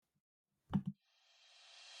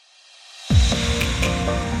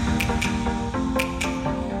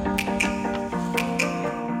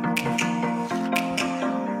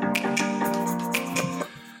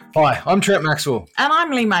Hi, I'm Trent Maxwell. And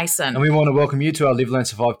I'm Lee Mason. And we want to welcome you to our Live, Learn,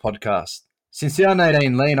 Survive podcast. Since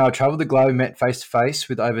 2018, Lee and I travelled the globe and met face-to-face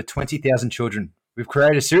with over 20,000 children. We've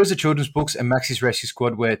created a series of children's books and Maxie's Rescue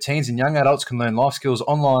Squad where teens and young adults can learn life skills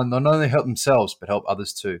online, not only help themselves, but help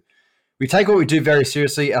others too. We take what we do very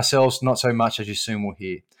seriously, ourselves not so much, as you soon will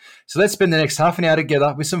hear. So let's spend the next half an hour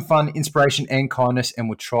together with some fun, inspiration and kindness, and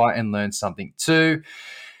we'll try and learn something too.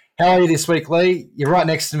 How are you this week, Lee? You're right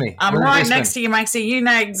next to me. I'm right next to you, Maxie. You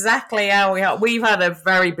know exactly how we are. We've had a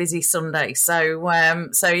very busy Sunday, so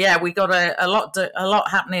yeah, we got a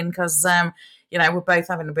lot happening because we're both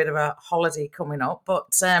having a bit of a holiday coming up,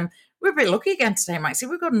 but we're a bit lucky again today, Maxie.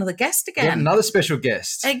 We've got another guest again. Yeah, another special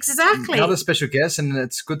guest. Exactly. Another special guest, and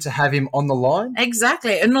it's good to have him on the line.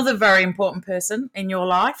 Exactly. Another very important person in your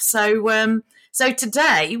life. So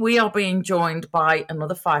today we are being joined by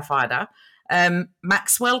another firefighter,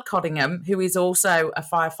 Maxwell Coddingham, who is also a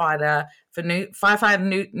firefighter for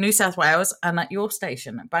New South Wales and at your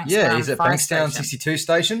station at Bankstown. Yeah, he's at Bankstown 62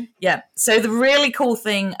 station. Yeah. So the really cool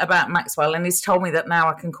thing about Maxwell, and he's told me that now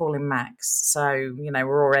I can call him Max. So, we're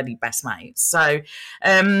already best mates. So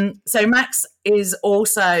Max is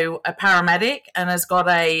also a paramedic and has got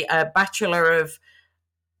a Bachelor of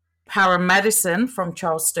Paramedicine from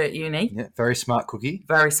Charles Sturt Uni. Yeah, very smart cookie.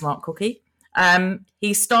 Very smart cookie.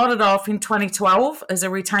 He started off in 2012 as a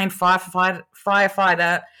retained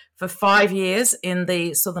firefighter for 5 years in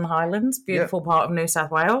the Southern Highlands, beautiful part of New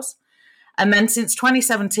South Wales. And then since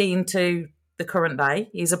 2017 to the current day,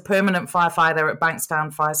 he's a permanent firefighter at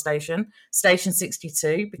Bankstown Fire Station, Station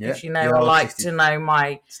 62, because I like to know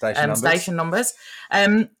my station numbers.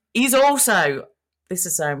 He's also, this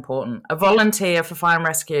is so important, a volunteer for Fire and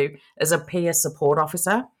Rescue as a peer support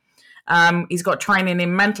officer. He's got training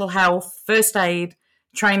in mental health, first aid,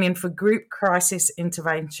 training for group crisis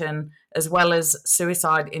intervention, as well as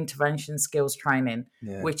suicide intervention skills training,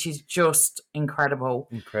 which is just incredible.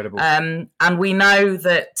 Incredible. And we know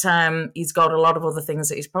that he's got a lot of other things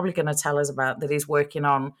that he's probably going to tell us about that he's working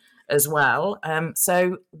on as well.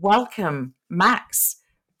 So welcome, Max.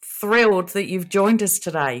 Thrilled that you've joined us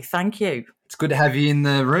today. Thank you. It's good to have you in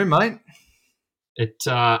the room, mate. It's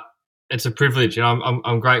a privilege, and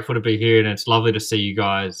I'm grateful to be here, and it's lovely to see you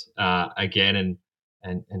guys again,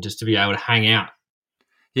 and just to be able to hang out.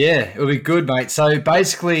 Yeah, it'll be good, mate. So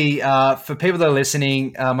basically, for people that are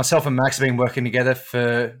listening, myself and Max have been working together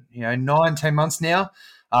for 9-10 months now.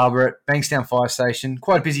 We're at Bankstown Fire Station,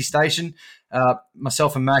 quite a busy station.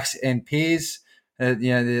 Myself and Max and Piers,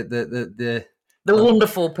 the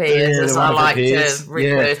wonderful peers, as I like to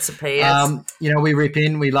refer to peers. We rip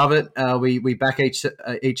in, we love it. We back each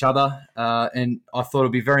other, and I thought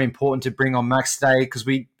it'd be very important to bring on Max today because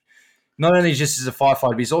we not only just as a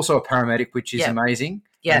firefighter, but he's also a paramedic, which is amazing.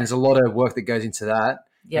 Yeah, and there's a lot of work that goes into that.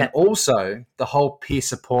 Yeah, and also the whole peer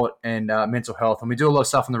support and mental health, and we do a lot of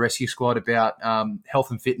stuff on the rescue squad about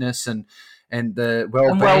health and fitness and the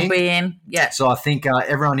well-being. Yeah, so I think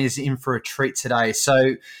everyone is in for a treat today.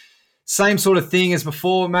 So. Same sort of thing as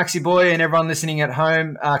before, Maxie boy, and everyone listening at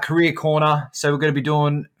home, career corner. So we're going to be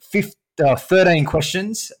doing 13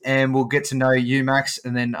 questions, and we'll get to know you, Max,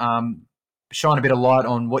 and then shine a bit of light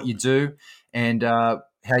on what you do and how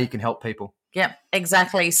you can help people. Yeah,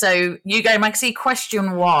 exactly. So you go, Maxie.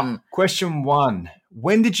 Question 1. Question 1.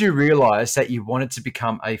 When did you realise that you wanted to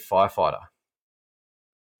become a firefighter?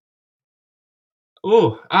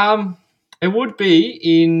 It would be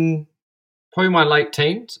in... probably my late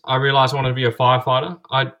teens. I realised I wanted to be a firefighter.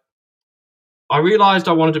 I realised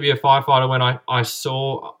I wanted to be a firefighter when I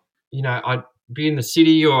saw, I'd be in the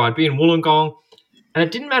city or I'd be in Wollongong, and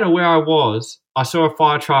it didn't matter where I was. I saw a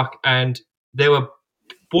fire truck and there were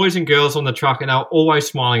boys and girls on the truck and they were always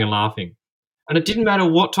smiling and laughing. And it didn't matter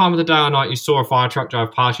what time of the day or night you saw a fire truck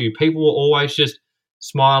drive past you. People were always just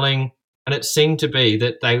smiling, and it seemed to be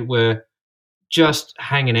that they were just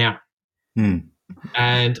hanging out.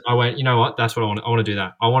 And I went, you know what? That's what I want. I want to do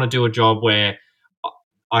that. I want to do a job where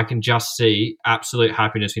I can just see absolute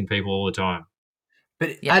happiness in people all the time.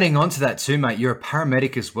 But adding on to that too, mate, you're a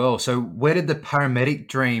paramedic as well. So where did the paramedic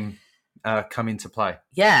dream come into play?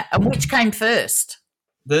 Yeah, and which came first?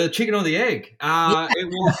 The chicken or the egg?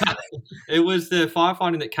 It was the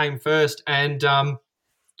firefighting that came first, and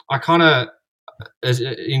I kind of,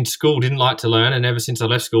 in school, didn't like to learn, and ever since I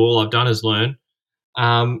left school, all I've done is learn.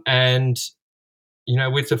 And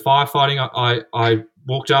with the firefighting, I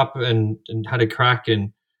walked up and had a crack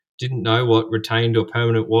and didn't know what retained or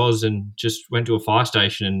permanent was, and just went to a fire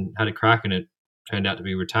station and had a crack, and it turned out to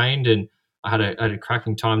be retained, and I had a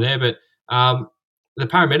cracking time there. But the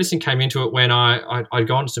paramedicine came into it when I'd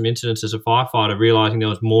gone to some incidents as a firefighter, realising there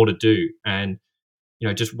was more to do. And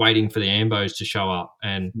just waiting for the ambos to show up.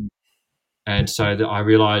 And so that I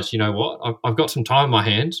realized, you know what, I've got some time on my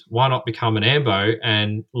hands. Why not become an ambo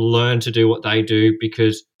and learn to do what they do?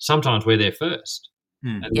 Because sometimes we're there first,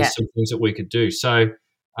 and there's some things that we could do. So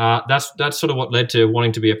that's sort of what led to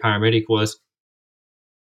wanting to be a paramedic, was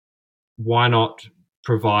why not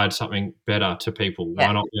provide something better to people?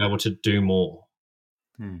 Why not be able to do more?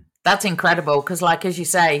 That's incredible, because like, as you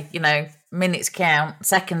say, minutes count,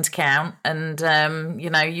 seconds count, and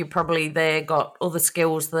you probably there got other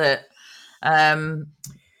skills that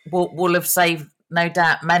will have saved, no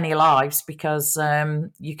doubt, many lives, because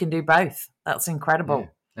you can do both. That's incredible.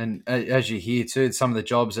 And as you hear too, some of the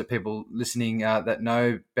jobs that people listening that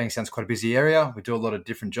know, Bankstown's quite a busy area. We do a lot of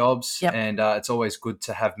different jobs, and it's always good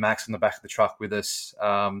to have Max on the back of the truck with us,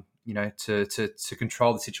 to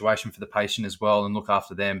control the situation for the patient as well and look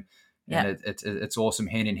after them. And it's awesome,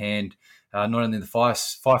 hand in hand, not only the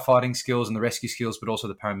firefighting skills and the rescue skills, but also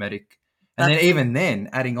the paramedic. And then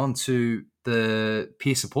adding on to the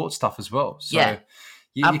peer support stuff as well. So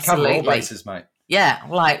you cover all bases, mate. Yeah,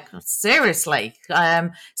 like, seriously.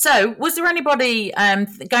 So was there anybody,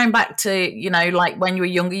 going back to, like when you were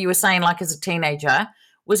younger, you were saying like as a teenager,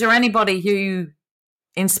 was there anybody who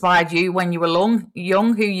inspired you when you were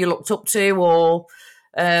young, who you looked up to, or,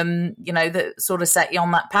 that sort of set you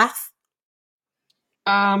on that path?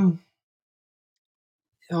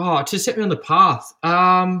 To set me on the path.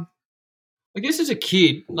 I guess as a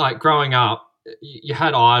kid, like growing up, you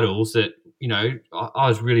had idols that, I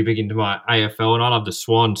was really big into my AFL, and I loved the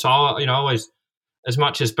Swan. So, always, as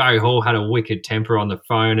much as Barry Hall had a wicked temper on the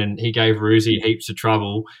phone and he gave Roosie heaps of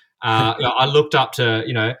trouble, I looked up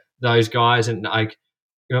to, those guys, and like,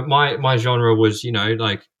 my genre was,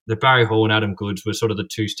 like the Barry Hall and Adam Goods were sort of the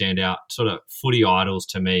two standout sort of footy idols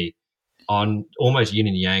to me, on almost yin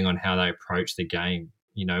and yang on how they approach the game.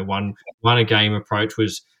 One a game approach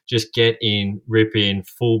was just get in, rip in,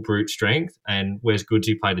 full brute strength, and whereas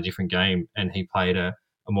Goodsy played a different game, and he played a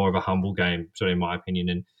more of a humble game, sort of in my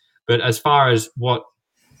opinion. But as far as what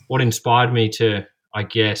inspired me to, I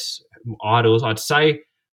guess, idols, I'd say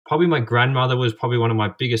probably my grandmother was probably one of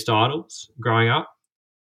my biggest idols growing up.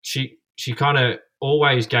 She kind of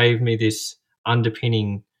always gave me this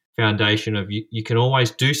underpinning foundation of you can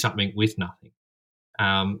always do something with nothing.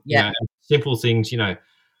 Simple things, I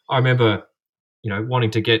remember, wanting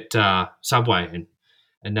to get Subway,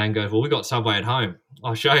 and Nan goes, well, we got Subway at home.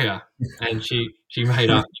 I'll show you. And she made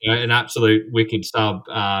up an absolute wicked sub,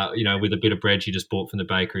 with a bit of bread she just bought from the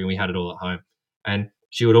bakery, and we had it all at home. And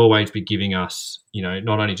she would always be giving us,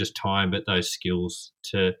 not only just time, but those skills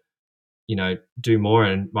to, do more.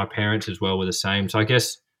 And my parents as well were the same. So I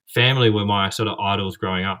guess family were my sort of idols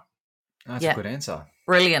growing up. That's a good answer.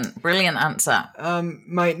 Brilliant answer.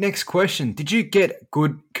 Mate, next question. Did you get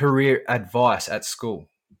good career advice at school?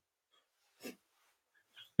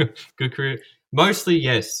 Good career? Mostly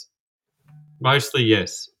yes.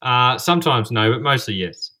 Sometimes no, but mostly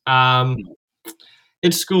yes.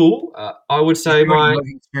 At school, I would say my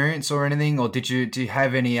experience or anything, or do you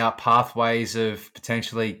have any pathways of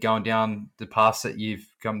potentially going down the paths that you've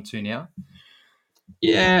come to now?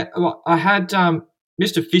 Yeah, well, I had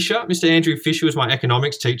Mr. Andrew Fisher was my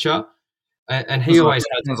economics teacher, and he always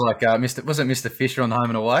had like wasn't Mr. Fisher on Home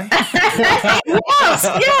and Away? It was,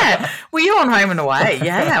 yeah. Were you on Home and Away?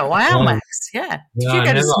 Yeah, wow, Max. Yeah. Did you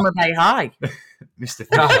go to Summer Bay High? Mr.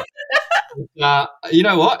 Fisher. You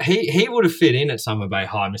know what? He would have fit in at Summer Bay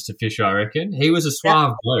High, Mr. Fisher, I reckon. He was a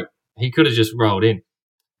suave bloke. He could have just rolled in.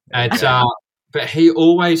 But he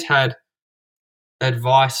always had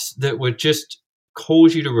advice that would just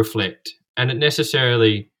cause you to reflect. And it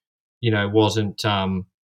necessarily, wasn't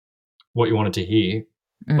what you wanted to hear,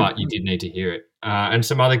 but you did need to hear it. And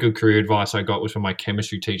some other good career advice I got was from my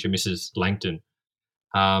chemistry teacher, Mrs. Langton.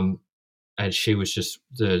 And she was just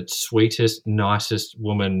the sweetest, nicest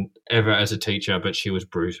woman ever as a teacher, but she was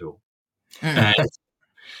brutal. And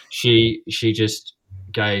she just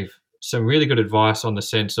gave some really good advice on the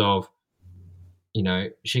sense of,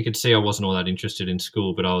 she could see I wasn't all that interested in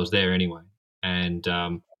school, but I was there anyway. And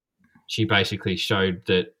she basically showed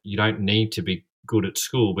that you don't need to be good at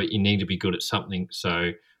school, but you need to be good at something.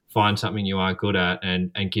 So find something you are good at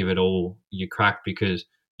and give it all you crack, because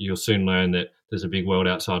you'll soon learn that there's a big world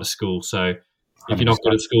outside of school. So if you're not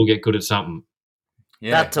good at school, get good at something.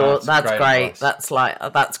 Yeah, that's great.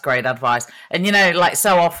 That's great advice. And, like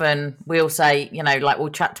so often we'll say, like we'll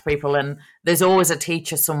chat to people, and there's always a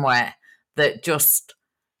teacher somewhere that just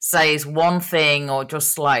says one thing, or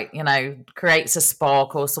just like, creates a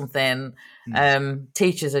spark or something.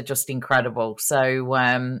 Teachers are just incredible. So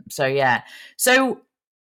yeah. So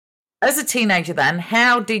as a teenager then,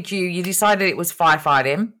 how did you decided it was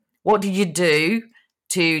firefighting. What did you do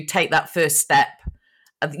to take that first step?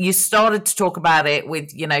 You started to talk about it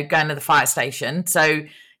with, going to the fire station. So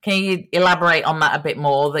can you elaborate on that a bit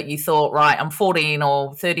more, that you thought, right, I'm 14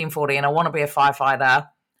 or 13, 14, I want to be a firefighter.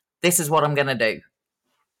 This is what I'm going to do.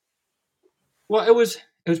 Well, it was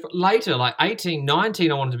later, like 18,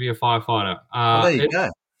 19, I wanted to be a firefighter. There you go.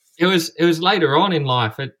 It was later on in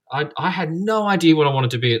life. I had no idea what I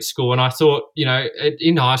wanted to be at school, and I thought,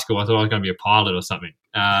 in high school, I thought I was going to be a pilot or something.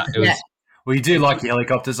 Well, you do like your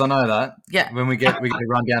helicopters, I know that. Yeah. When we get to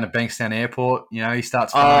run down to Bankstown Airport, he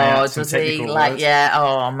starts firing out some technical words.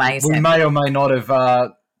 Yeah, amazing. We may or may not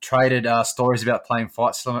have traded stories about playing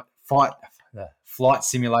flight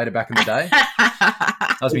simulator back in the day.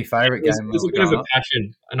 That was my favourite game. It was a bit of a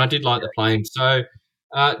passion, and I did like the playing. So,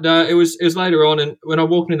 no, it was later on, and when I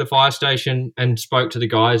walked into the fire station and spoke to the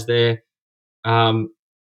guys there,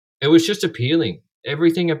 it was just appealing.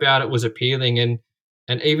 Everything about it was appealing, and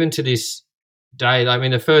even to this day, I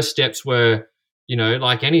mean, the first steps were,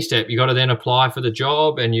 like any step, you got to then apply for the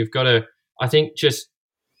job, and you've got to, I think, just,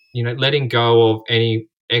 letting go of any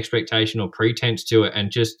expectation or pretense to it and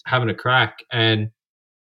just having a crack. And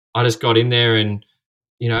I just got in there, and,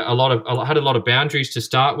 I had a lot of boundaries to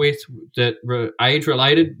start with that were age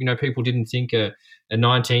related. People didn't think a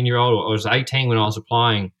 19-year-old, or I was 18 when I was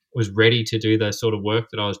applying, was ready to do the sort of work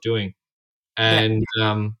that I was doing. And,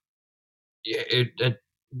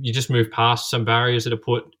 you just move past some barriers that are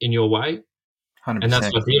put in your way. 100%. And that's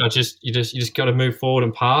what I did. You just got to move forward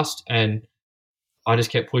and past. And I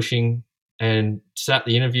just kept pushing and sat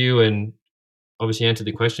the interview and obviously answered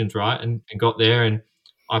the questions right and got there. And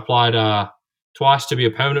I applied twice to be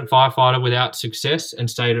a permanent firefighter without success and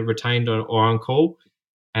stayed retained or on call.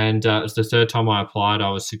 And it was the third time I applied, I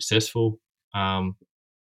was successful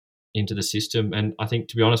into the system. And I think,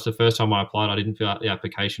 to be honest, the first time I applied, I didn't fill out the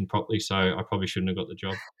application properly, so I probably shouldn't have got the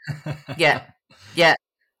job. Yeah.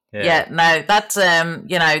 No, that's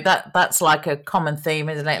that's like a common theme,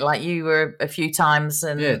 isn't it? Like, you were a few times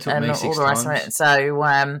and it took me all 6 the rest of times. it. So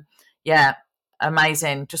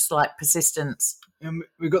amazing, just like persistence.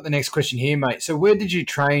 We've got the next question here, mate. So where did you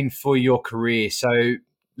train for your career? So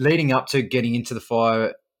leading up to getting into the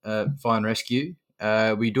fire and rescue,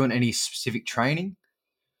 were you doing any specific training?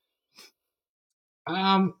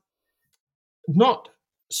 Not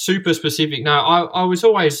super specific. No, I was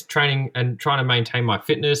always training and trying to maintain my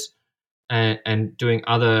fitness and doing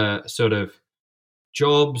other sort of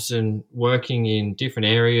jobs and working in different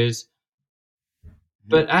areas.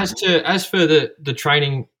 But as for the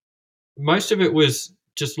training, most of it was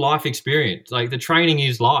just life experience. Like, the training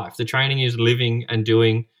is life. The training is living and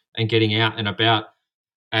doing and getting out and about.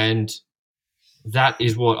 And that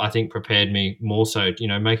is what I think prepared me more so,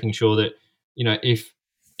 making sure that,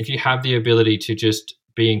 if you have the ability to just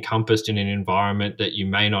be encompassed in an environment that you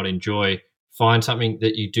may not enjoy, find something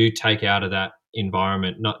that you do take out of that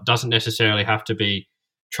environment. Doesn't necessarily have to be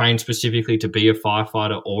trained specifically to be a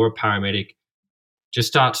firefighter or a paramedic. Just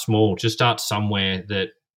start small. Just start somewhere that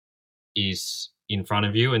is in front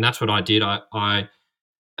of you. And that's what I did. I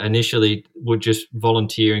initially would just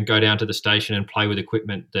volunteer and go down to the station and play with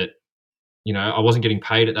equipment that, I wasn't getting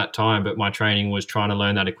paid at that time, but my training was trying to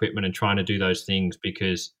learn that equipment and trying to do those things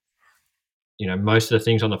because, most of the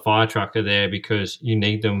things on the fire truck are there because you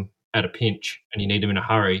need them at a pinch and you need them in a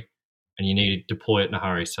hurry and you need to deploy it in a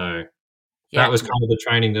hurry. So that was kind of the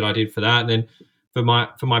training that I did for that. And then for my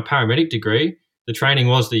paramedic degree, the training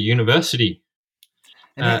was the university.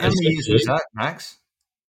 And how many years was that, Max?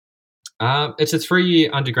 It's a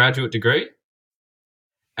 3-year undergraduate degree.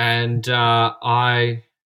 And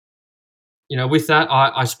with that,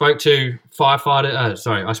 I spoke to I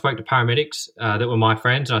spoke to paramedics that were my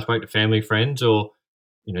friends, and I spoke to family friends or,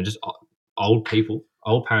 just old people,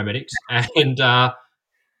 old paramedics. And I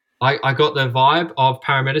got the vibe of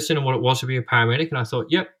paramedicine and what it was to be a paramedic. And I thought,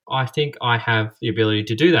 yep, I think I have the ability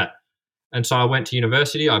to do that. And so I went to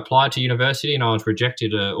university, I applied to university, and I was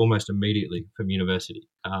rejected almost immediately from university.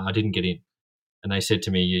 I didn't get in. And they said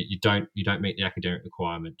to me, you don't meet the academic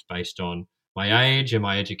requirements based on my age and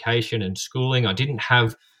my education and schooling. I didn't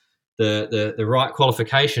have the right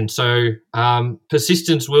qualification. So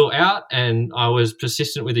persistence will out, and I was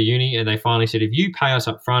persistent with the uni, and they finally said, if you pay us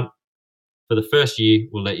up front for the first year,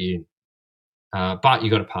 we'll let you in. But you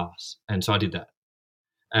got to pass. And so I did that.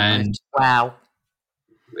 And wow,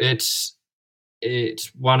 it's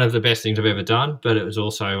one of the best things I've ever done, but it was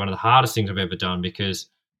also one of the hardest things I've ever done because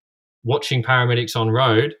watching paramedics on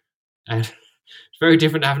road, and it's very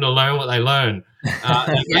different to having to learn what they learn.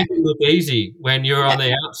 It makes it look easy when you're on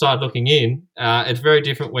the outside looking in. It's very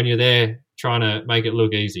different when you're there trying to make it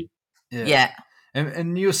look easy. Yeah.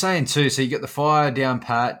 And you were saying too, so you get the fire down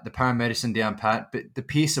pat, the paramedicine down pat, but the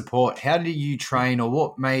peer support, how did you train, or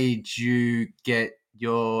what made you get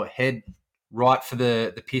your head right for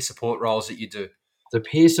the peer support roles that you do? The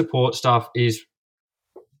peer support stuff is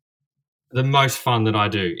the most fun that I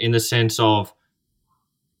do, in the sense of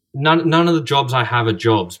none of the jobs I have are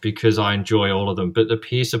jobs because I enjoy all of them, but the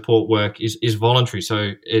peer support work is voluntary.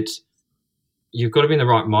 So you've got to be in the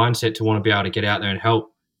right mindset to want to be able to get out there and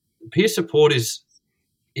help. Peer support is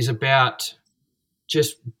about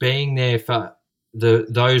just being there for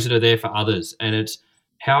those that are there for others. And it's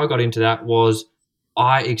how I got into that was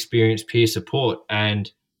I experienced peer support, and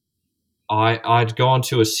I'd gone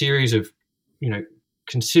to a series of,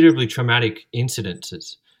 considerably traumatic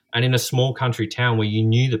incidences, and in a small country town where you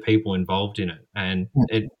knew the people involved in it, and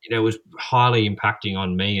it was highly impacting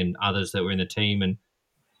on me and others that were in the team. And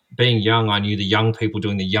being young, I knew the young people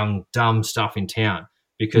doing the young, dumb stuff in town,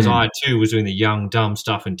 because I too was doing the young, dumb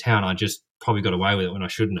stuff in town. I just probably got away with it when I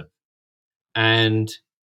shouldn't have. And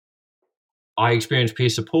I experienced peer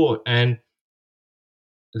support, and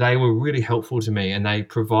they were really helpful to me, and they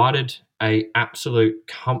provided a absolute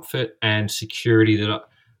comfort and security that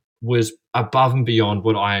was above and beyond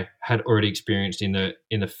what I had already experienced in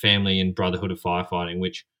the family and brotherhood of firefighting,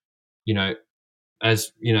 which,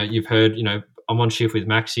 as you've heard, I'm on shift with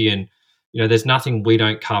Maxi, and there's nothing we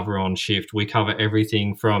don't cover on shift. We cover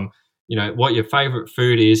everything from what your favorite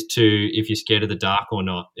food is to if you're scared of the dark or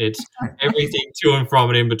not. It's everything to and from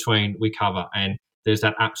and in between we cover, and there's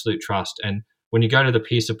that absolute trust. And when you go to the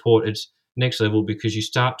peer support, it's next level, because you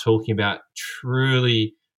start talking about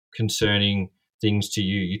truly concerning things to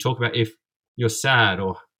you. You talk about if you're sad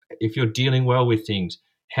or if you're dealing well with things,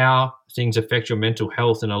 how things affect your mental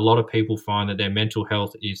health. And a lot of people find that their mental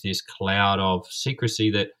health is this cloud of secrecy,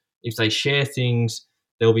 that if they share things,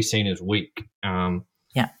 they'll be seen as weak. And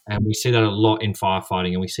we see that a lot in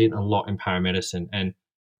firefighting, and we see it a lot in paramedicine. And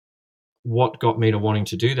what got me to wanting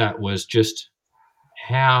to do that was just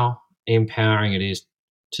how empowering it is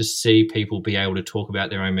to see people be able to talk about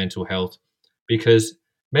their own mental health, because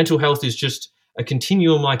mental health is just a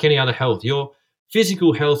continuum like any other health. Your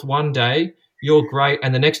physical health one day, you're great,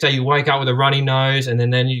 and the next day you wake up with a runny nose, and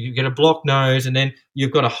then you get a blocked nose, and then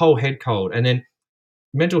you've got a whole head cold. And then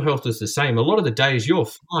mental health is the same. A lot of the days you're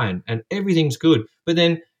fine and everything's good, but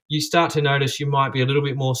then you start to notice you might be a little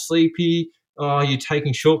bit more sleepy, you're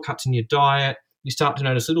taking shortcuts in your diet, you start to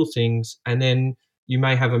notice little things, and then you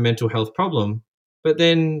may have a mental health problem. But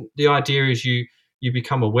then the idea is you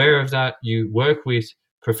become aware of that, you work with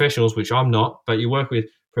professionals, which I'm not, but you work with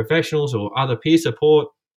professionals or other peer support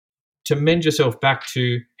to mend yourself back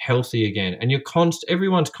to healthy again. And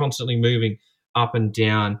everyone's constantly moving up and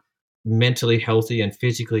down, mentally healthy and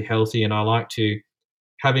physically healthy. And I like to,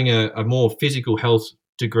 having a more physical health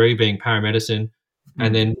degree, being paramedicine,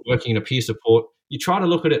 and then working in a peer support, you try to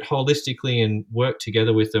look at it holistically and work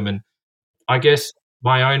together with them. And I guess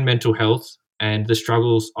my own mental health and the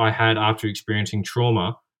struggles I had after experiencing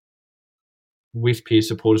trauma with peer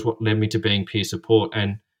support is what led me to being peer support.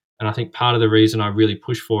 And I think part of the reason I really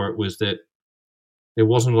pushed for it was that there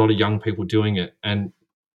wasn't a lot of young people doing it. And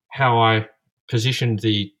how I positioned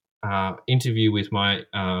the interview with my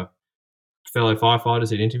fellow firefighters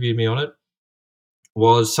that interviewed me on it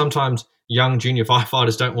was, sometimes young junior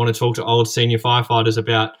firefighters don't want to talk to old senior firefighters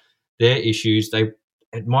about their issues.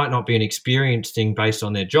 It might not be an experience thing based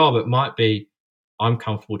on their job. It might be, I'm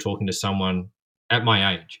comfortable talking to someone at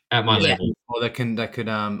my age, at my level. Or they could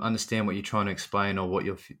understand what you're trying to explain or what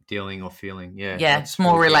you're dealing or feeling. Yeah, it's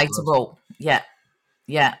more relatable. Yeah.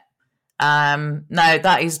 No,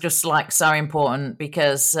 that is just like so important,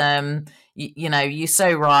 because you're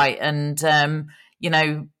so right. And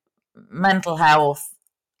mental health,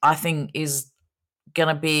 I think, is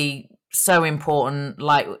gonna be so important.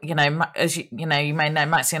 Like, as you may know,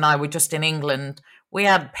 Maxie and I were just in England. We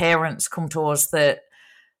had parents come to us that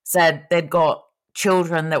said they'd got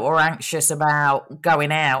children that were anxious about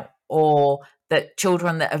going out, or that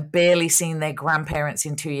children that have barely seen their grandparents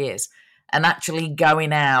in 2 years, and actually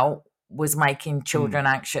going out was making children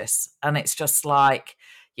anxious. And it's just like,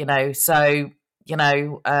 so,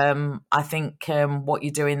 I think what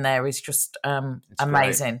you're doing there is just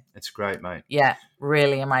amazing. Great. It's great, mate. Yeah,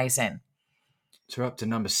 really amazing. So we're up to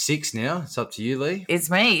number 6 now. It's up to you, Lee. It's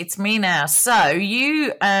me now. So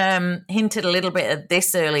you hinted a little bit at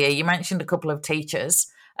this earlier. You mentioned a couple of teachers,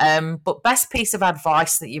 but best piece of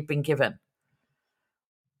advice that you've been given?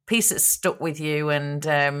 Piece that's stuck with you and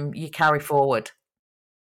you carry forward.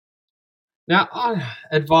 Now,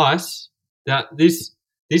 advice that this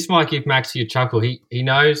might give Maxie a chuckle. He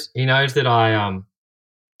knows that I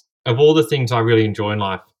of all the things I really enjoy in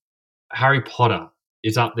life, Harry Potter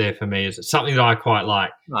is up there for me. It's something that I quite like.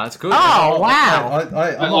 No, that's good. Oh, wow. I'm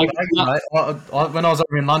not bragging, mate. When I was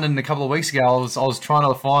over in London a couple of weeks ago, I was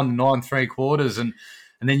trying to find 9 3/4, and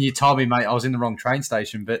then you told me, mate, I was in the wrong train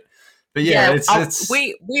station. But yeah, we've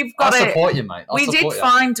got I support you, mate. We did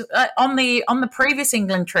find on the previous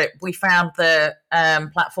England trip, we found the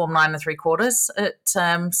platform 9 3/4 at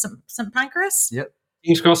St Pancras. Yep.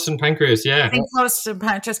 King's Cross St Pancras, yeah. King's Cross St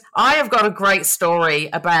Pancras. I have got a great story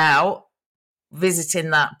about visiting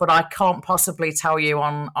that, but I can't possibly tell you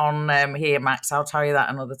on here, Max. I'll tell you that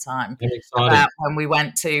another time. I'm excited. About when we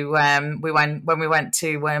went to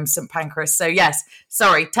St Pancras. So yes,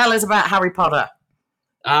 sorry. Tell us about Harry Potter.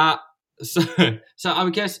 So I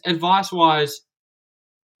would guess advice-wise,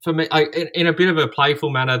 for me, in a bit of a playful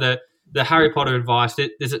manner, the Harry Potter advice.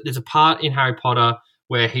 There's a part in Harry Potter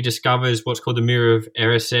where he discovers what's called the Mirror of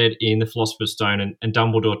Erised in the Philosopher's Stone, and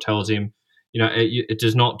Dumbledore tells him, it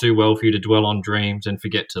does not do well for you to dwell on dreams and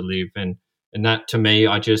forget to live. And that, to me,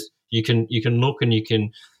 you can look and you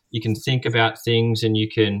can think about things, and you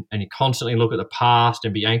constantly look at the past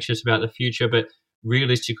and be anxious about the future, but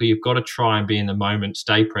realistically, you've got to try and be in the moment,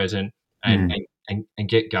 stay present, and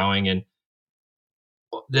get going. And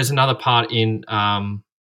there's another part in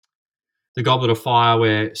The Goblet of Fire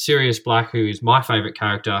where Sirius Black, who is my favourite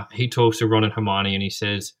character, he talks to Ron and Hermione, and he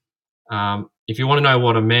says, if you want to know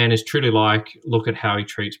what a man is truly like, look at how he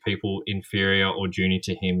treats people inferior or junior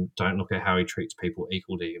to him. Don't look at how he treats people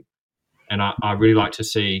equal to him. And I really like to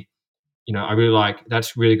see,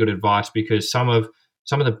 that's really good advice, because some of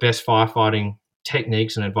the best firefighting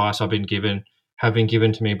techniques and advice I've been given have been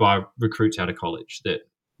given to me by recruits out of college that,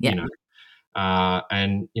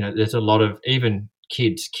 there's a lot of even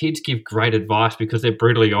kids give great advice because they're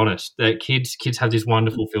brutally honest. That kids have this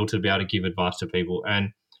wonderful filter to be able to give advice to people.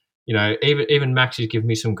 And, even Max has given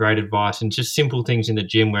me some great advice, and just simple things in the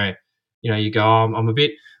gym where, you go, I'm a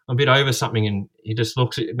bit over something, and he just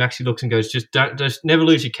Maxie looks and goes, just never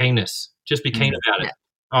lose your keenness. Just be keen about it.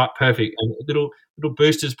 All right, perfect. And little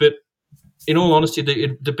boosters. But in all honesty,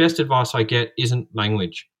 the best advice I get isn't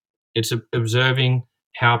language. It's observing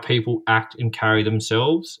how people act and carry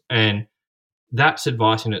themselves, and that's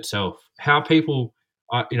advice in itself. How people,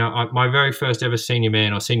 my very first ever senior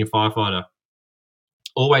man or senior firefighter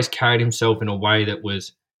always carried himself in a way that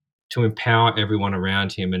was to empower everyone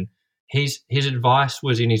around him, and his advice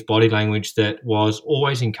was in his body language that was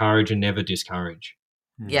always encourage and never discourage.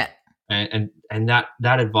 Yeah, and that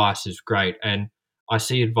advice is great. And I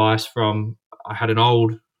see advice I had an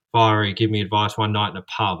old firey give me advice one night in a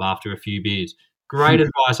pub after a few beers. Great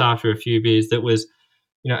advice after a few beers that was,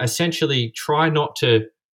 essentially try not to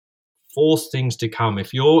force things to come.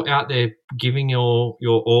 If you're out there giving your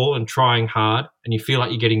all and trying hard and you feel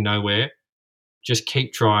like you're getting nowhere, just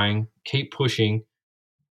keep trying, keep pushing,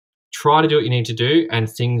 try to do what you need to do, and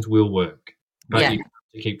things will work. But you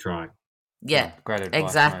have to keep trying. Yeah, great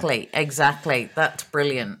advice. Exactly. That's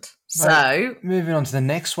brilliant. So, mate, moving on to the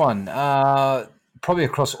next one, probably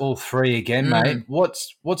across all three again, mate.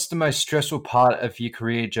 What's the most stressful part of your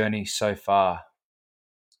career journey so far?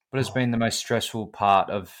 What has been the most stressful part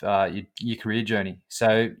of your career journey?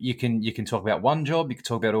 So you can talk about one job, you can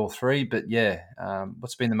talk about all three, but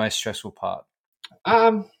what's been the most stressful part?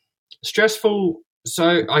 Stressful.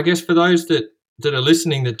 So I guess for those that are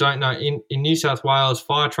listening that don't know, in New South Wales,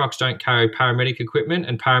 fire trucks don't carry paramedic equipment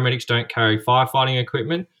and paramedics don't carry firefighting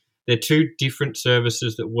equipment. They're two different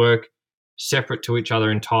services that work separate to each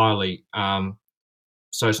other entirely.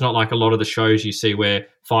 So it's not like a lot of the shows you see where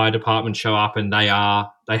fire departments show up and they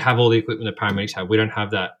have all the equipment that paramedics have. We don't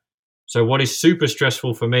have that. So what is super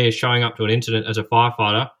stressful for me is showing up to an incident as a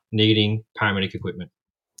firefighter needing paramedic equipment.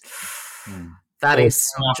 That is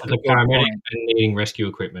after the paramedic and needing rescue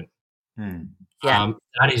equipment.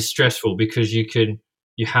 That is stressful because you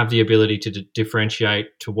have the ability to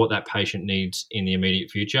differentiate to what that patient needs in the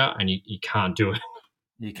immediate future, and you can't do it.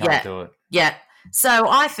 You can't do it. Yeah. So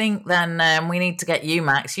I think then we need to get you,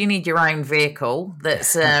 Max. You need your own vehicle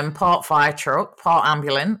that's part fire truck, part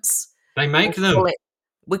ambulance. They make them.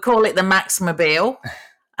 We call it the Maxmobile.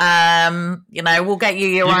 We'll get you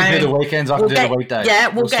your own. You can do the weekends. I can do the weekdays. Yeah,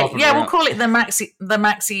 we'll call it the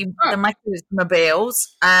Maximobiles.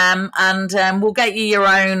 And we'll get you your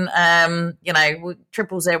own.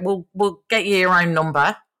 000. We'll get you your own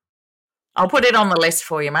number. I'll put it on the list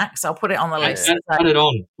for you, Max. I'll put it on the list. Put it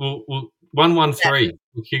on. We'll 113.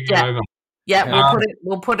 We'll kick it over. Yeah,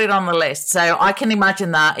 we'll put it on the list. So I can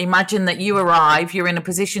imagine that. Imagine that you arrive, you're in a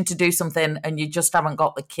position to do something, and you just haven't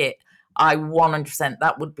got the kit. I 100%.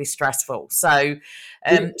 That would be stressful. So,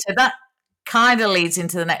 so that kind of leads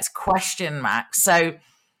into the next question, Max. So,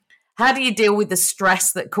 how do you deal with the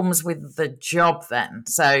stress that comes with the job then?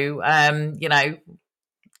 So,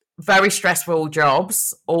 very stressful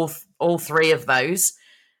jobs, all three of those.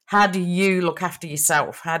 How do you look after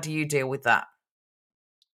yourself? How do you deal with that?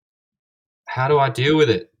 How do I deal with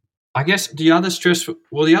it? I guess the other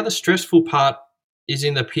stressful part is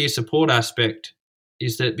in the peer support aspect,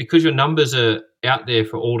 is that because your numbers are out there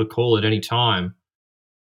for all to call at any time,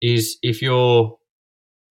 is if you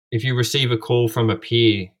receive a call from a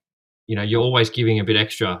peer, you're always giving a bit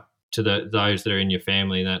extra to those that are in your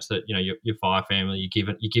family. That's that, your fire family, you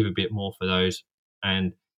give a bit more for those.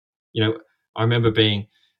 And, I remember being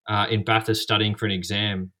in Bathurst studying for an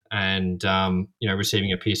exam and,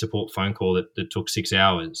 receiving a peer support phone call that took 6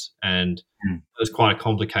 hours. And it was quite a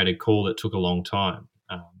complicated call that took a long time.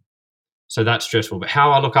 So that's stressful. But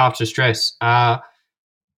how I look after stress,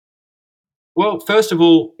 well, first of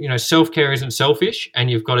all, self-care isn't selfish, and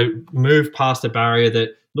you've got to move past the barrier that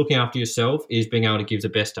looking after yourself is being able to give the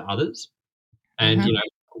best to others. And,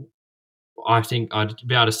 I think I'd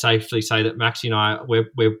be able to safely say that Maxie and I,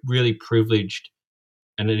 we're really privileged,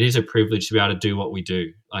 and it is a privilege to be able to do what we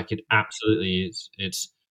do. Like, it absolutely is.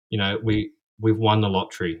 It's, we've won the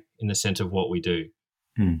lottery in the sense of what we do.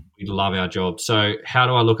 We love our job. So how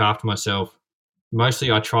do I look after myself?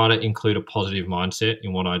 Mostly I try to include a positive mindset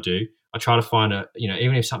in what I do. I try to find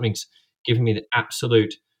even if something's giving me the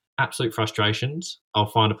absolute frustrations, I'll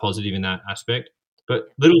find a positive in that aspect. But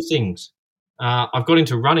little things. I've got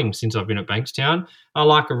into running since I've been at Bankstown. I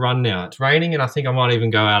like a run now. It's raining, and I think I might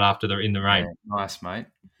even go out in the rain. Yeah, nice, mate.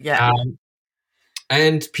 Yeah.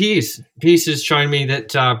 And Piers has shown me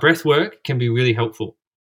that breath work can be really helpful.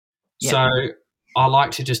 Yeah. So I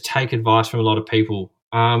like to just take advice from a lot of people.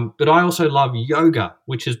 But I also love yoga,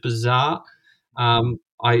 which is bizarre.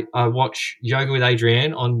 I watch Yoga with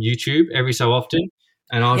Adrienne on YouTube every so often.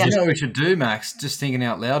 And you know what we should do, Max? Just thinking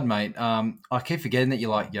out loud, mate. I keep forgetting that you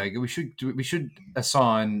like yoga. We should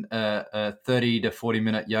assign a 30 to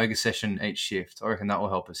 40-minute yoga session each shift. I reckon that will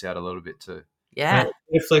help us out a little bit too. Yeah.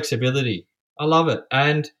 Flexibility. I love it.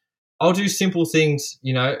 And I'll do simple things,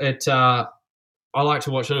 I like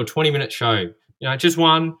to watch a little 20-minute show.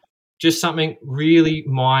 Just something really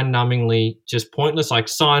mind-numbingly just pointless, like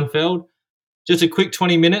Seinfeld. Just a quick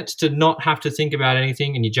 20 minutes to not have to think about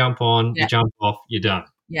anything, and you jump on, you jump off, you're done.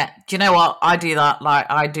 Yeah. Do you know what? I do that. Like,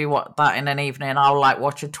 I do that in an evening. I'll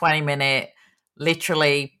watch a 20-minute,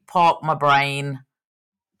 literally park my brain.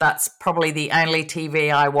 That's probably the only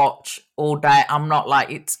TV I watch all day. I'm not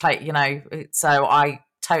so I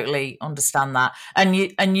totally understand that. And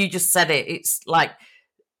you just said it. It's like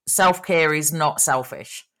self-care is not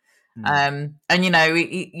selfish. And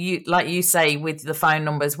you like you say with the phone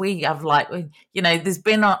numbers, we have there's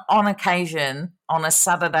been on occasion on a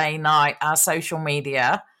Saturday night our social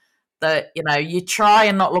media that you try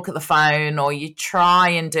and not look at the phone, or you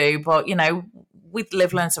try and do, but with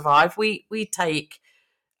Live Learn Survive we take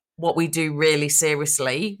what we do really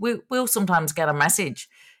seriously. We'll sometimes get a message,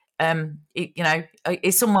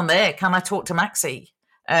 is someone there? Can I talk to Maxie?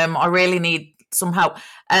 I really need some help.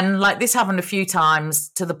 And this happened a few times,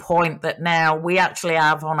 to the point that now we actually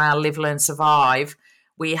have on our Live Learn Survive,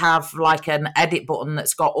 we have an edit button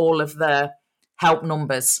that's got all of the help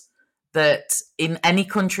numbers that in any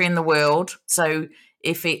country in the world. So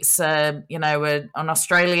if it's an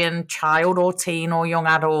Australian child or teen or young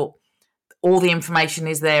adult, all the information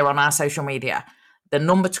is there on our social media, the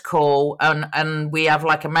number to call, and we have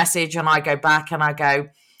a message, and I go back and I go,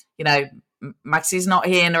 Maxie's not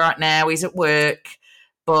here right now, he's at work,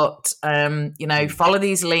 but follow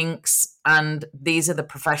these links, and these are the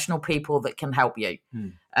professional people that can help you.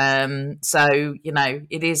 So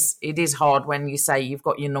it is hard when you say you've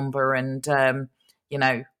got your number, and you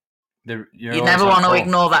never want to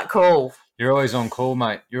ignore that call. You're always on call,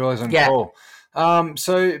 mate. You're always on call.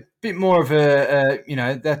 So a bit more of a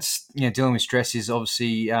that's dealing with stress is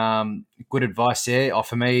obviously good advice there.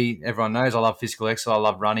 For me, everyone knows I love physical exercise, I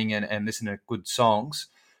love running and listening to good songs.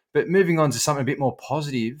 But moving on to something a bit more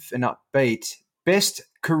positive and upbeat, best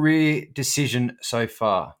career decision so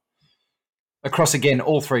far across, again,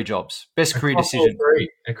 all three jobs. Best career decision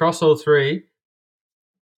across all three.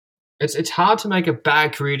 It's hard to make a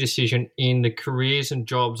bad career decision in the careers and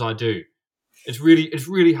jobs I do. It's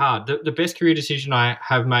really hard. The best career decision I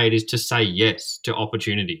have made is to say yes to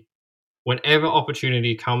opportunity. Whenever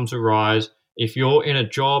opportunity comes arise, if you're in a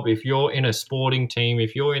job, if you're in a sporting team,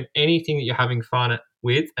 if you're in anything that you're having fun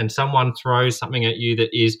with, and someone throws something at you that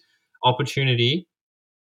is opportunity,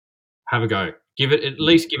 have a go. At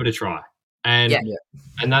least give it a try. And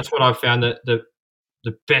that's what I've found, that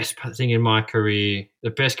the best thing in my career,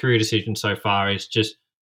 the best career decision so far is just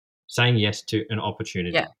saying yes to an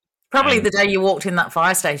opportunity. Yeah. Probably the day you walked in that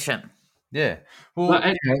fire station. Yeah. Well,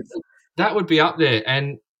 that would be up there.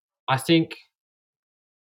 And I think,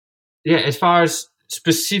 as far as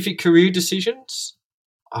specific career decisions,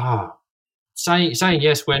 saying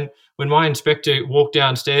yes when my inspector walked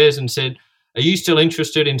downstairs and said, "Are you still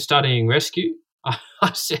interested in studying rescue?"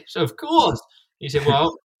 I said, "Of course." He said,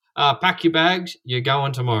 "Well, pack your bags. You're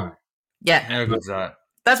going tomorrow." Yeah. How good's that?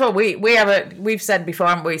 That's what we've said before,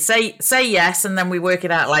 haven't we? Say yes, and then we work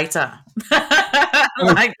it out later.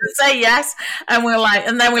 Like say yes, and we're like,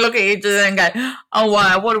 and then we look at each other and go, "Oh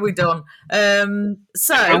wow, what have we done?"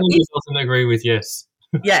 So doesn't agree with yes.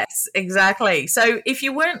 Yes, exactly. So if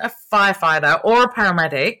you weren't a firefighter or a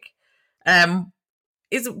paramedic,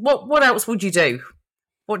 what else would you do?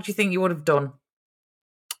 What do you think you would have done?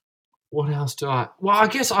 What else do I? Well, I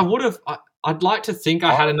guess I would have. I'd like to think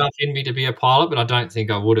I had enough in me to be a pilot, but I don't think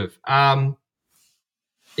I would have.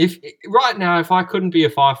 If right now, if I couldn't be a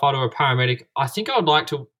firefighter or a paramedic, I think I would like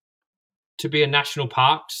to be a national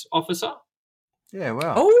parks officer. Yeah,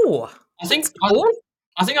 wow. Oh, I think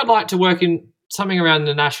I'd like to work in something around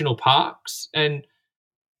the national parks, and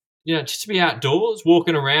just to be outdoors,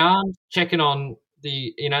 walking around, checking on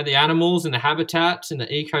the animals and the habitats and the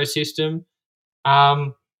ecosystem.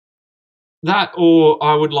 That, or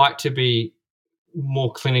I would like to be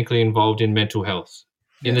more clinically involved in mental health.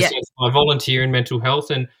 In the sense, I volunteer in mental health,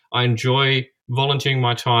 and I enjoy volunteering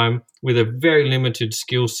my time with a very limited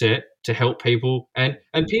skill set to help people. And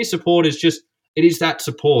peer support is it is that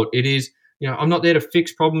support. It is, I'm not there to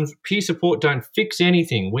fix problems. Peer support don't fix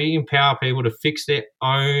anything. We empower people to fix their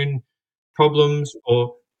own problems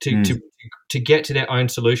or to get to their own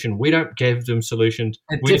solution. We don't give them solutions.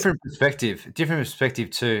 Different perspective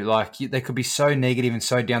too. Like they could be so negative and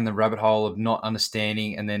so down the rabbit hole of not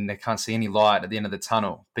understanding, and then they can't see any light at the end of the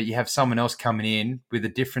tunnel. But you have someone else coming in with a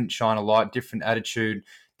different shine of light, different attitude,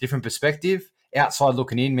 different perspective, outside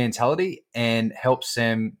looking in mentality, and helps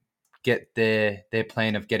them get their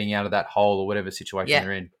plan of getting out of that hole or whatever situation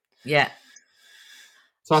they're in. Yeah.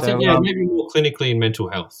 So I think maybe more clinically in mental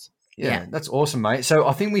health. Yeah, that's awesome, mate. So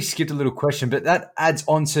I think we skipped a little question, but that adds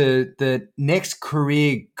on to the next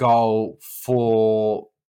career goal for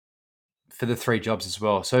the 3 jobs as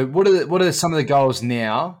well. So what are some of the goals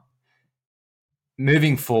now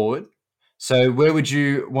moving forward? So where would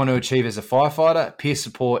you want to achieve as a firefighter, peer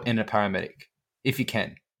support, and a paramedic, if you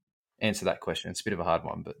can answer that question? It's a bit of a hard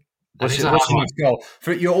one, but what's your next goal?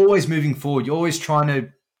 You're always moving forward. You're always trying to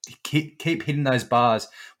keep hitting those bars.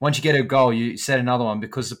 Once you get a goal, you set another one,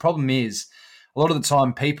 because the problem is a lot of the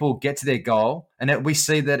time people get to their goal, and we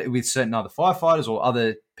see that with certain other firefighters or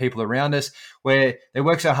other people around us, where they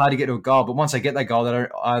work so hard to get to a goal, but once they get that goal, they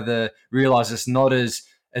don't either realize it's not as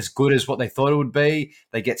good as what they thought it would be.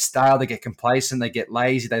 They get stale, they get complacent, they get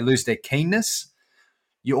lazy, they lose their keenness.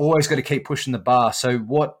 You always got to keep pushing the bar. So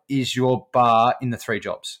what is your bar in the 3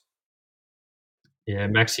 jobs? Yeah,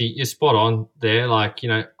 Maxie, you're spot on there. Like,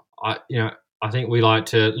 I think we like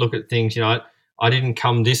to look at things, I didn't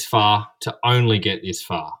come this far to only get this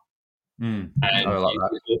far. And I like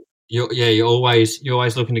that. You're always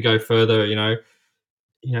looking to go further,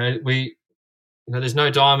 there's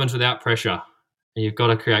no diamonds without pressure. And you've got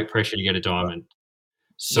to create pressure to get a diamond.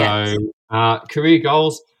 So, career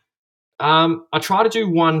goals, I try to do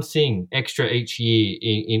one thing extra each year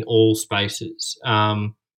in all spaces.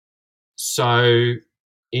 So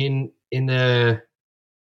in the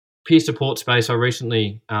peer support space, I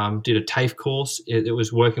recently did a TAFE course. It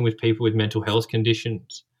was working with people with mental health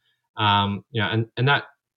conditions. And that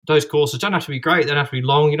those courses don't have to be great. They don't have to be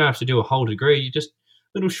long. You don't have to do a whole degree. You just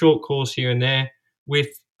little short course here and there. With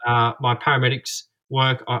my paramedics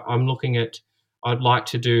work, I'd like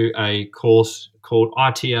to do a course called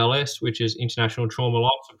ITLS, which is International Trauma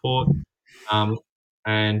Life Support.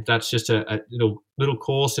 And that's just a little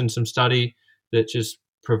course and some study that just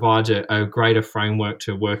provides a greater framework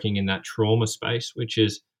to working in that trauma space, which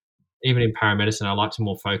is, even in paramedicine, I like to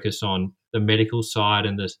more focus on the medical side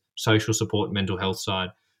and the social support and mental health side.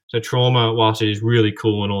 So trauma, whilst it is really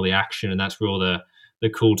cool and all the action, and that's where all the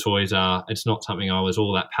cool toys are, it's not something I was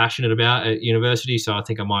all that passionate about at university. So I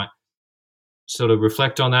think I might sort of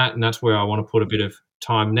reflect on that, and that's where I want to put a bit of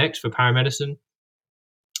time next for paramedicine.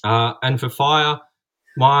 And for fire,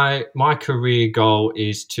 my career goal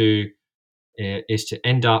is to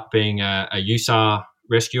end up being a USAR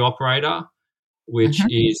rescue operator, which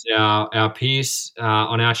is our Pierce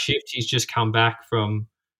on our shift. He's just come back from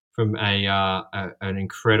an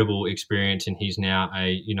incredible experience, and he's now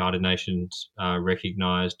a United Nations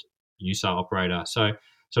recognised USAR operator. So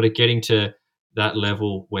sort of getting to that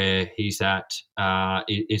level where he's at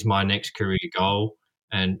is my next career goal.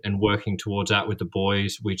 and working towards that with the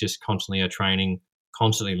boys. We just constantly are training,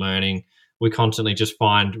 constantly learning. We constantly just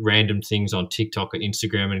find random things on TikTok or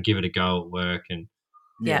Instagram and give it a go at work. And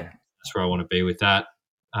Yeah. that's where I want to be with that.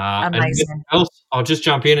 And Amazing. mental health, I'll just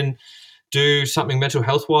jump in and do something mental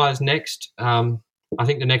health wise next. I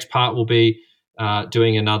think the next part will be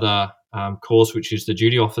doing another course, which is the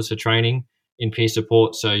duty officer training in peer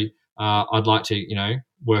support. So I'd like to,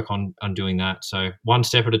 work on doing that. So one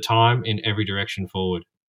step at a time in every direction forward.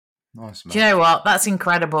 Nice, mate. Do you know what? That's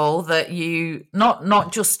incredible that you're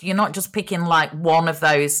not just picking like one of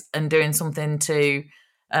those and doing something to,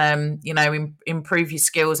 improve your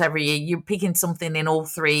skills every year. You're picking something in all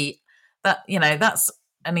three. That's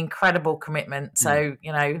an incredible commitment. So,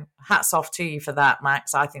 hats off to you for that,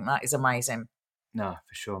 Max. I think that is amazing. No,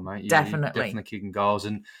 for sure, mate. You're Definitely kicking goals.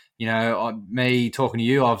 And, me talking to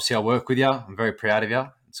you, obviously I work with you. I'm very proud of you.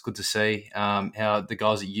 It's good to see how the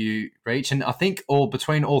goals that you reach. And I think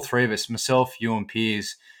between all three of us, myself, you and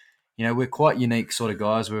Piers, we're quite unique sort of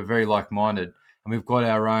guys. We're very like-minded and we've got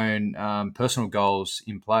our own personal goals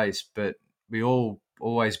in place, but we all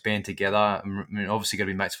always band together. I mean, obviously got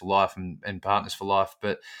to be mates for life and partners for life,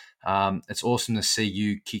 but it's awesome to see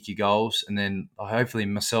you kick your goals. And then hopefully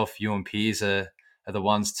myself, you and Piers are the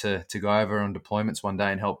ones to go over on deployments one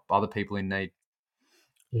day and help other people in need.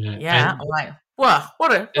 Yeah.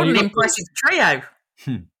 What an impressive trio.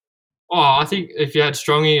 I think if you had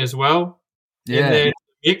Strongy as well in there in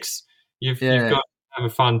the mix, you've got to have a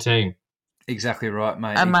fun team. Exactly right,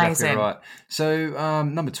 mate. Amazing. Exactly right. So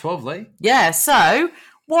number 12, Lee. Yeah, so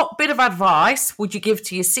what bit of advice would you give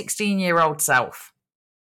to your 16-year-old self?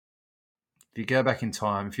 If you go back in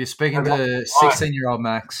time, if you're speaking to 16-year-old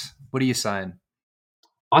Max, what are you saying?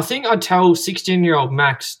 I think I'd tell 16-year-old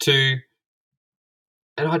Max to,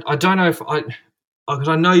 and I don't know because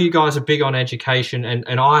I know you guys are big on education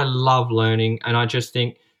and I love learning, and I just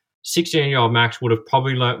think 16-year-old Max would have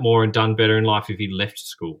probably learnt more and done better in life if he left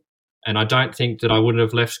school. And I don't think that I would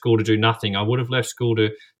have left school to do nothing. I would have left school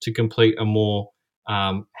to complete a more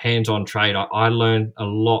hands-on trade. I learned a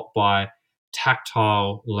lot by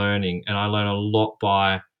tactile learning, and I learned a lot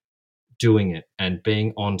by doing it and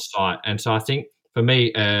being on site. And so I think for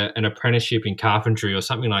me, an apprenticeship in carpentry or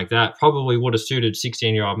something like that probably would have suited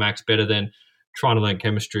 16-year-old Max better than trying to learn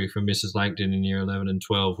chemistry from Mrs. Langton in year 11 and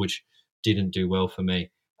 12, which didn't do well for me.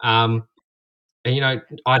 And,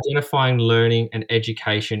 identifying learning and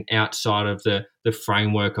education outside of the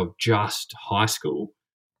framework of just high school.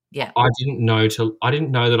 Yeah. I didn't know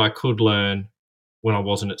that I could learn when I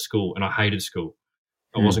wasn't at school, and I hated school.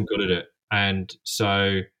 I wasn't good at it. And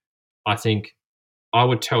so I think I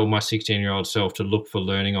would tell my 16-year-old self to look for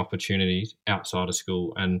learning opportunities outside of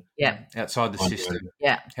school and outside the system.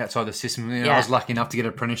 Yeah. Outside the system. I was lucky enough to get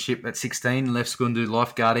an apprenticeship at 16, left school and do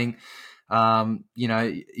lifeguarding.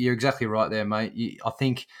 You're exactly right there, mate. I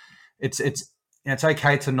think it's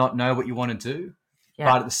okay to not know what you want to do,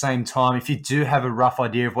 but at the same time, if you do have a rough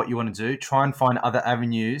idea of what you want to do, try and find other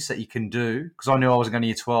avenues that you can do. Because I knew I wasn't going to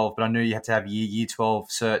year 12, but I knew you had to have year 12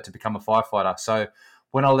 cert to become a firefighter. So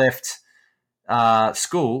when I left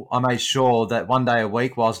school, I made sure that one day a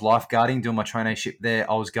week while I was lifeguarding, doing my traineeship there,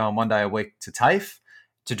 I was going one day a week to TAFE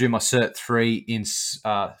to do my Cert 3 in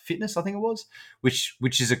fitness, I think it was,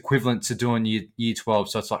 which is equivalent to doing year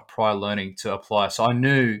 12. So it's like prior learning to apply. So I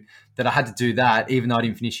knew that I had to do that even though I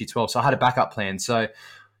didn't finish year 12. So I had a backup plan. So,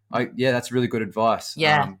 that's really good advice.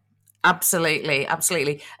 Yeah, absolutely.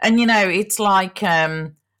 Absolutely. And, it's like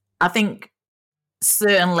I think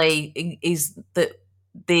certainly is that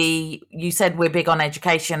you said we're big on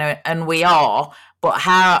education, and we are, but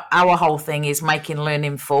how our whole thing is making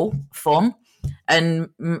learning fun and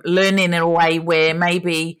learning in a way where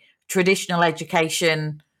maybe traditional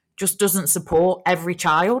education just doesn't support every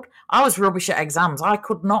child. I was rubbish at exams. I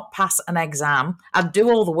could not pass an exam. I'd do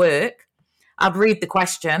all the work. I'd read the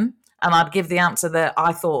question and I'd give the answer that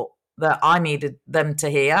I thought that I needed them to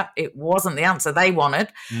hear. It wasn't the answer they wanted.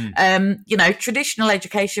 Traditional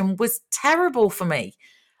education was terrible for me.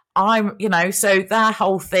 So that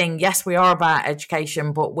whole thing, yes, we are about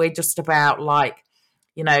education, but we're just about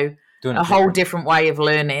a whole different way of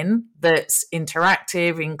learning that's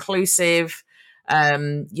interactive, inclusive,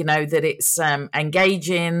 that it's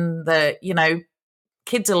engaging, that,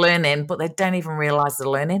 kids are learning, but they don't even realise they're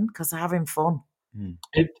learning because they're having fun.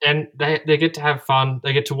 And they get to have fun.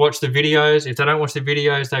 They get to watch the videos. If they don't watch the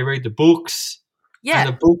videos, they read the books. Yeah. And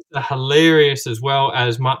the books are hilarious as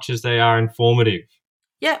much as they are informative.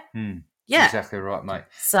 Yeah. Yeah. Exactly right, mate.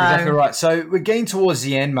 Exactly right. So we're getting towards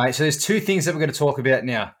the end, mate. So there's two things that we're going to talk about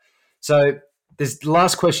now. So the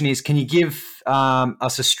last question is, can you give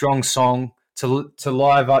us a strong song to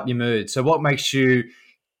live up your mood. So what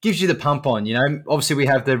gives you the pump on? Obviously we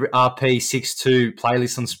have the RP62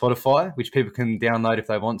 playlist on Spotify, which people can download if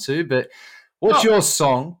they want to. But what's your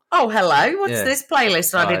song? Oh, hello. What's this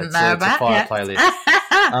playlist I didn't know about? It's a fire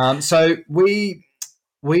playlist. So we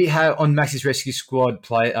have on Max's Rescue Squad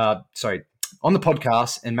on the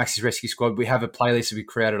podcast and Max's Rescue Squad, we have a playlist that we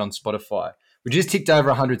created on Spotify. We just ticked over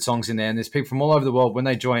 100 songs in there, and there's people from all over the world. When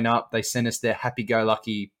they join up, they send us their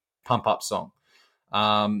happy-go-lucky pump-up song.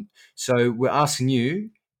 So we're asking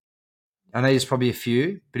you, I know there's probably a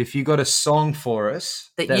few, but if you got a song for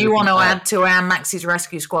us that you want to add to our Max's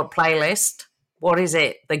Rescue Squad playlist, what is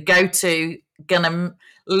it? The go-to, gonna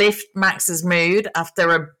lift Max's mood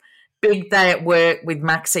after a big day at work with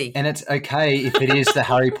Maxie. And it's okay if it is the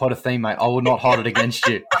Harry Potter theme, mate. I will not hold it against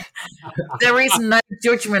you. There is no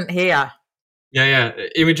judgment here. Yeah.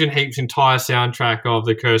 Imogen Heap's entire soundtrack of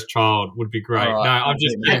The Cursed Child would be great. Right. No, I'm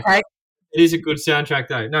just kidding. Okay. It is a good soundtrack,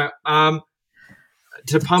 though. No,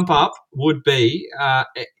 to pump up would be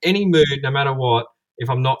any mood, no matter what. If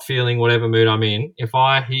I'm not feeling whatever mood I'm in, if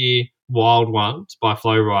I hear Wild Ones by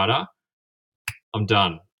Flow Rider, I'm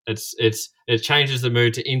done. It changes the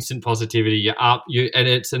mood to instant positivity. You're up, and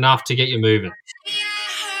it's enough to get you moving.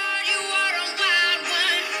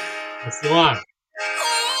 That's the one.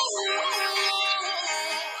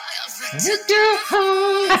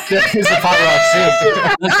 That is the part where I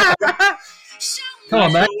sing. Come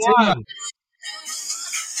on, man.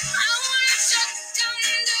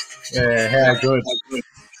 Yeah, how good.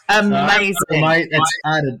 Amazing. Mate, it's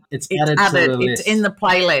added. It's added to the list. It's in the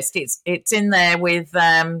playlist. It's in there with,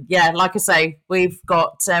 like I say, we've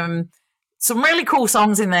got some really cool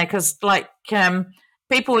songs in there because,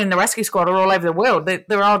 people in the Rescue Squad are all over the world.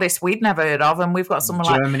 They're artists we'd never heard of, and we've got someone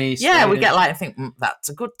Germany, Sweden. We get I think that's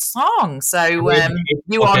a good song. So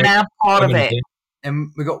you are now part of it.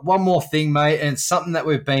 And we've got one more thing, mate, and it's something that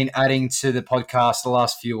we've been adding to the podcast the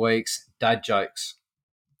last few weeks, dad jokes.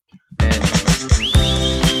 And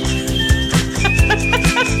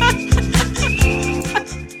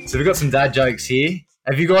so we've got some dad jokes here.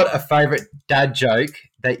 Have you got a favourite dad joke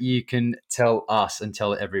that you can tell us and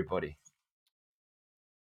tell everybody?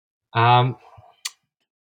 Why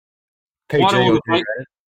do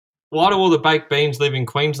all the baked beans live in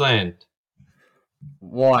Queensland?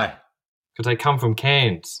 Why? Because they come from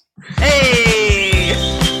Cairns. Hey!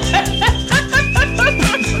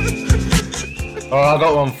 I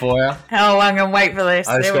got one for you. Oh, I'm going to wait for this.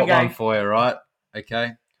 I just got one for you, right?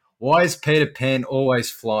 Okay. Why is Peter Pan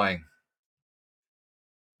always flying?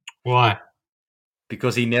 Why?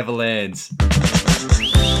 Because he never lands.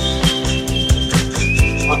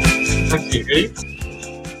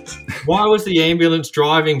 Why was the ambulance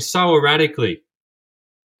driving so erratically?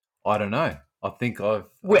 I don't know. I think I've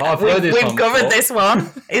heard this one. We've covered this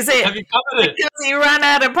one. Is it? Have you covered it? Because he ran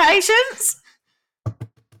out of patience?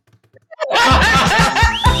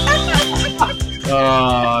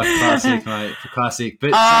 Oh, classic, mate. Classic.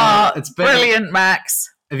 But it's brilliant,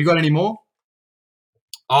 Max. Have you got any more?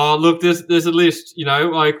 Oh, look, there's a list.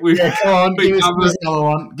 Come on, give us another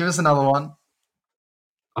one. Give us another one.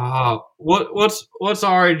 What's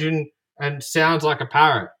origin and sounds like a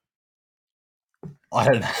parrot?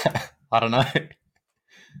 I don't know.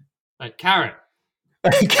 Like carrot.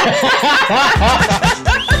 Yeah,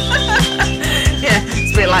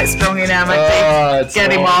 it's a bit like strong in our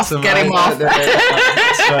Get him off. That's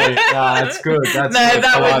good.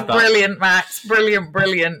 That was brilliant, Max. Brilliant.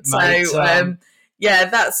 Mate, so,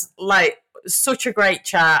 that's such a great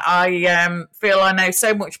chat. I feel I know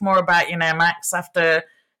so much more about you now, Max, after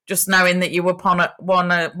just knowing that you were one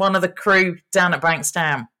of the crew down at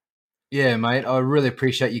Bankstown. Yeah, mate. I really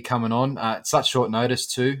appreciate you coming on. It's such short notice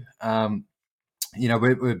too. We're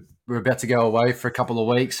about to go away for a couple of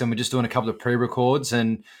weeks, and we're just doing a couple of pre-records.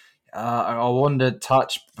 And I wanted to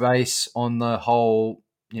touch base on the whole,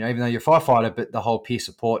 even though you're a firefighter, but the whole peer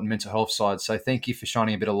support and mental health side. So thank you for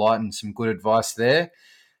shining a bit of light and some good advice there.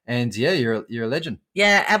 And you're a legend.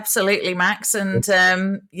 Yeah, absolutely, Max. And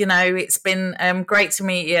it's been great to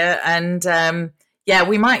meet you. And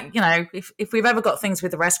we might, if we've ever got things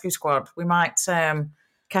with the Rescue Squad, we might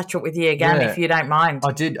catch up with you again if you don't mind.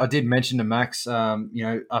 I did mention to Max,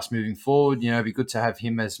 us moving forward. It'd be good to have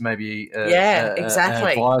him as maybe an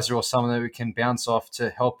advisor or someone that we can bounce off to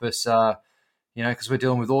help us. Because we're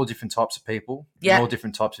dealing with all different types of people, and all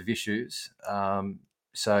different types of issues.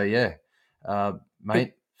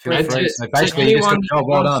 Mate. Feel free. So basically, you just got the job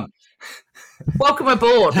well done. Welcome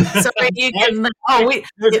aboard. So you can.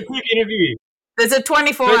 There's a quick interview. There's a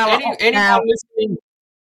 24-hour. Anyone listening?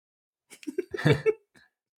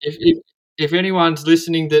 if anyone's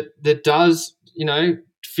listening that does,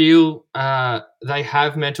 feel they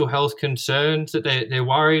have mental health concerns, that they're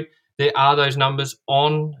worried, there are those numbers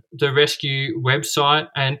on the rescue website,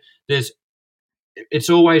 and it's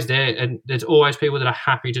always there, and there's always people that are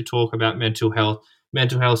happy to talk about mental health.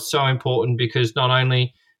 Mental health is so important because not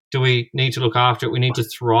only do we need to look after it, we need to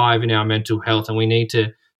thrive in our mental health, and we need to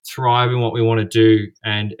thrive in what we want to do.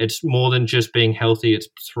 And it's more than just being healthy, it's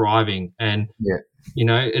thriving. And,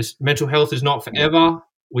 it's mental health is not forever.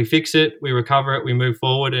 We fix it, we recover it, we move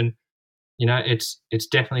forward. And, it's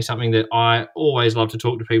definitely something that I always love to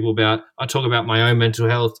talk to people about. I talk about my own mental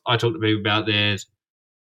health. I talk to people about theirs.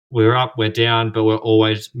 We're up, we're down, but we're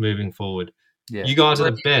always moving forward. Yeah. You guys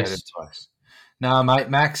are the best. No, mate,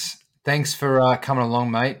 Max, thanks for coming along,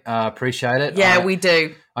 mate. Appreciate it. Yeah, we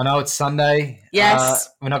do. I know it's Sunday. Yes.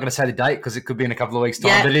 We're not going to say the date because it could be in a couple of weeks'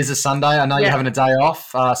 time, but it is a Sunday. I know you're having a day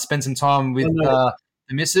off. Spend some time with the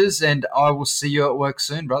missus, and I will see you at work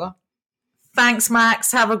soon, brother. Thanks,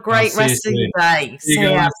 Max. Have a great rest of your day. See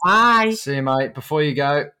ya. Bye. See you, mate. Before you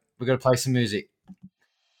go, we've got to play some music.